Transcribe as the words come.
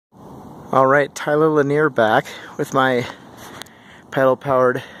Alright, Tyler Lanier back with my pedal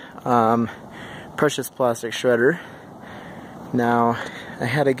powered precious plastic shredder. Now, I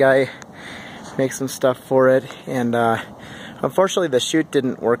had a guy make some stuff for it, and unfortunately the chute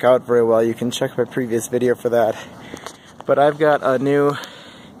didn't work out very well. You can check my previous video for that. But I've got a new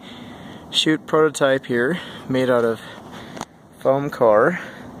chute prototype here made out of foam core,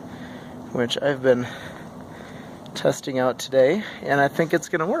 which I've been testing out today, and I think it's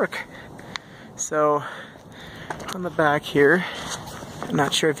gonna work. So on the back here, I'm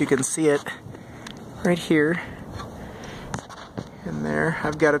not sure if you can see it right here and there,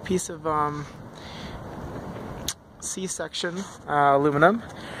 I've got a piece of C-section aluminum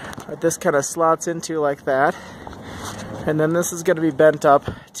that this kind of slots into like that, and then this is going to be bent up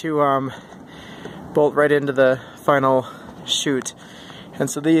to bolt right into the final chute.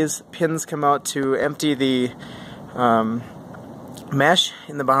 And so these pins come out to empty the mesh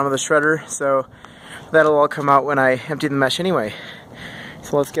in the bottom of the shredder, so that'll all come out when I empty the mesh anyway.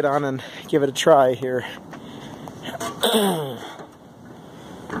 So let's get on and give it a try here.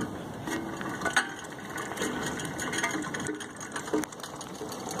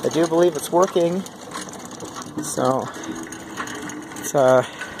 I do believe it's working, so it's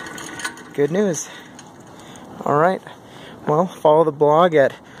good news. Alright, well, follow the blog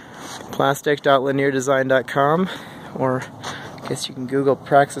at plastic.lanierdesign.com, or I guess you can Google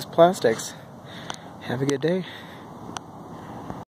Praxis Plastics. Have a good day.